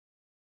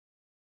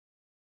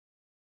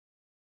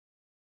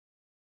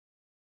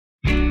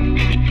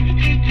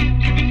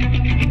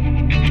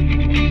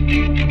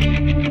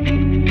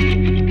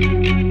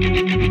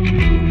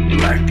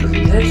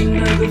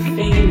legend of the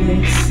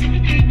phoenix,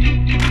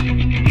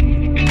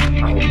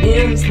 all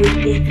ends with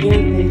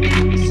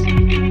beginnings.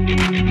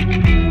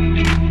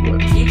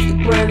 What keeps the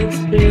planet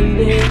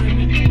spinning?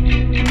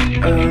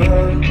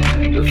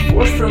 The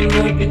force from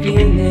the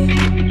beginning.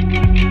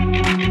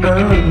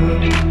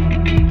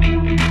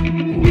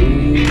 We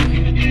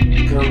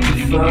come too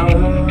far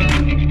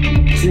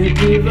to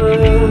give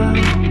up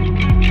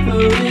who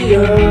we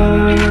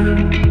are.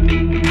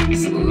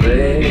 So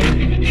let's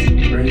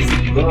raise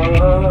the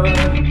bar.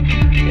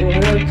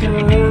 Here it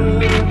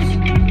comes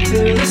to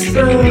the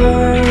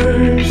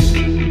stars.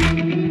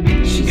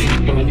 She's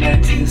up all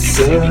night to the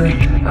sun.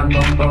 I'm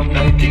up all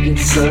night to get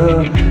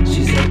some.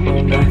 She's up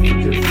all night for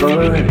good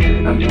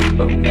fun. I'm up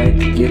all night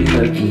to get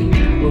lucky.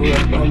 We're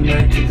up all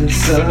night to the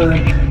sun.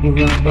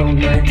 We're up all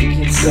night to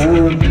get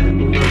some.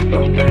 We're up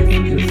all night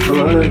for good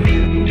fun.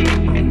 We're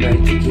up all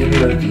night to get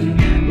lucky.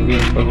 We're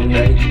up all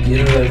night to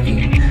get lucky.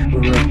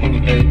 We're up all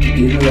night to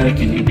get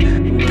lucky.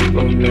 We're up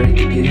all night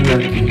to get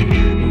lucky.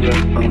 We're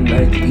up all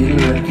night to get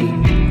lucky.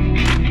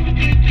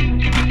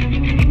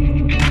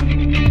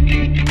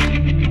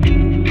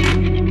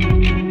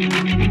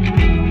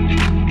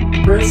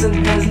 Present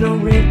has no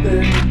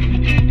ribbon.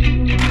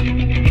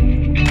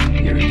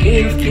 Your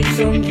gift keeps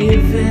on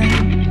giving.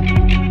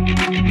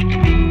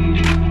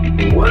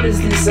 What is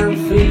this I'm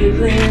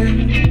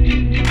feeling?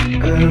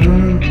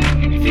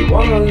 If you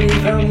wanna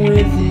leave, I'm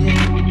with it.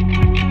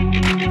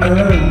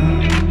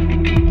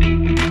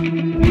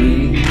 We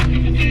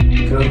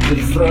come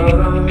too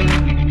far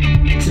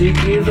to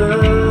give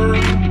up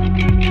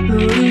who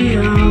we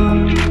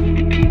are.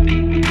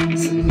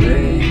 So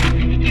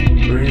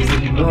let's raise the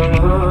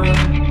bar.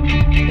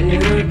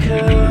 Here it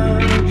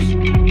comes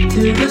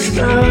to the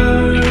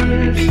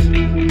stars.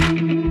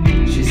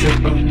 She's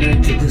up all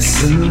night to the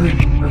sun.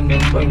 I'm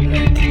up all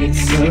night to get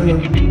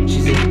some.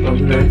 She's up all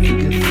night for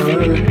good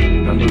fun.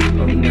 I'm up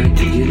all night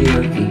to get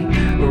lucky.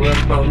 We're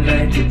up all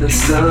night to the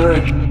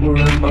sun.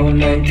 We're up all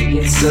night to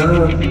get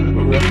some.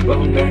 We're up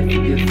all night to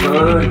get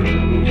fun.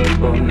 We're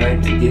up all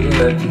night to get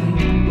lucky.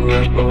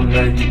 We're up all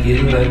night to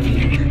get lucky.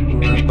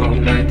 We're up all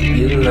night to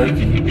get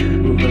lucky.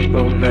 We're up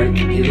all night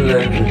to get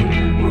lucky.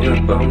 We're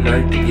up all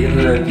night to get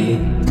lucky.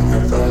 We're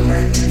up all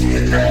night to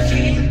get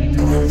lucky.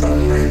 We're up all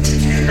night to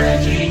get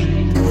lucky.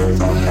 We're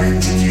up all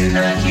night to get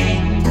lucky.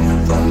 We're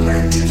up all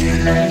night to get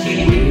lucky.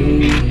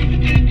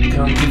 We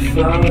come too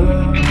far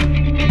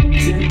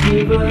to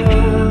give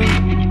up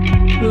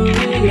who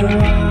we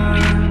are.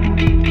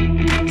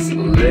 So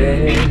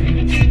let's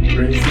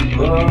raise the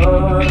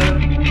bar.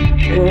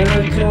 Here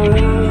it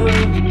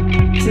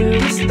comes to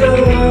the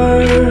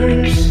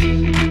stars.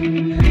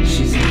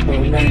 She's up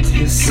all night to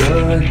the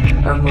sun.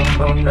 I'm up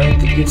all night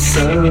to get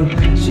some.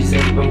 She's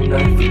up all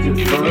night for good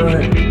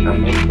fun.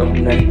 I'm up all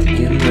night to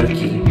get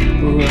lucky.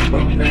 We're up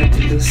all night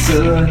to the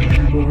sun.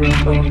 We're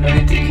up all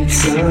night to get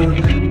some.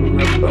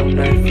 We're up all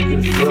night for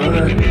good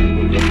fun.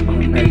 We're up all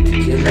night to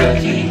get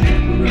lucky.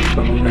 We're up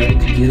all night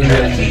to get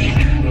lucky.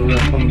 We're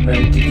up all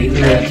night to get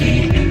lucky.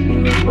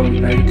 We're up all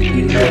night to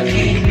get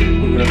lucky.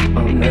 We're up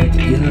all night to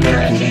get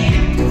lucky.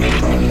 We're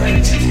up all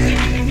night to get.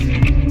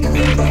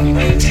 We're up all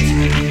night to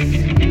get.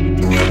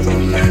 We're up all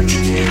night to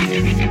get.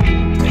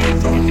 We're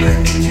up all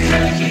night to get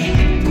lucky.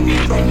 We're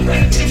up all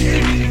night to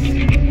get.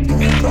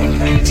 We're up all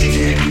night to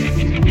get.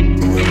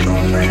 We're up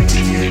all night to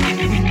get.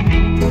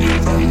 We're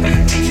up all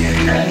night to get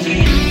lucky.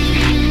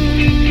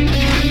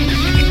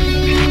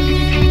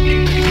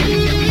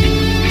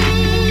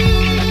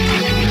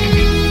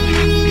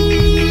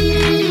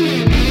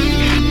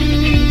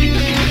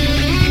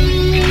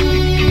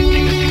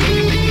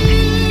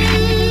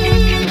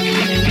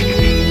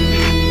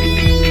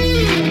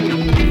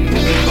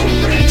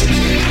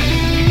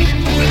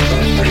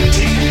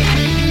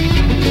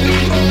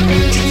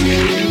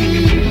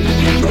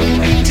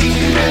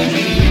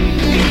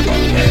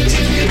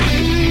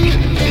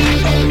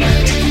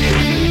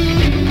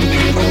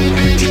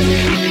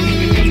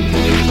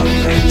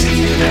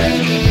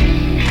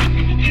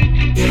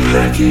 You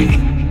like it,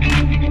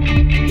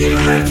 you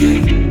like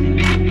it,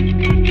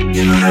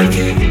 you like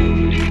it.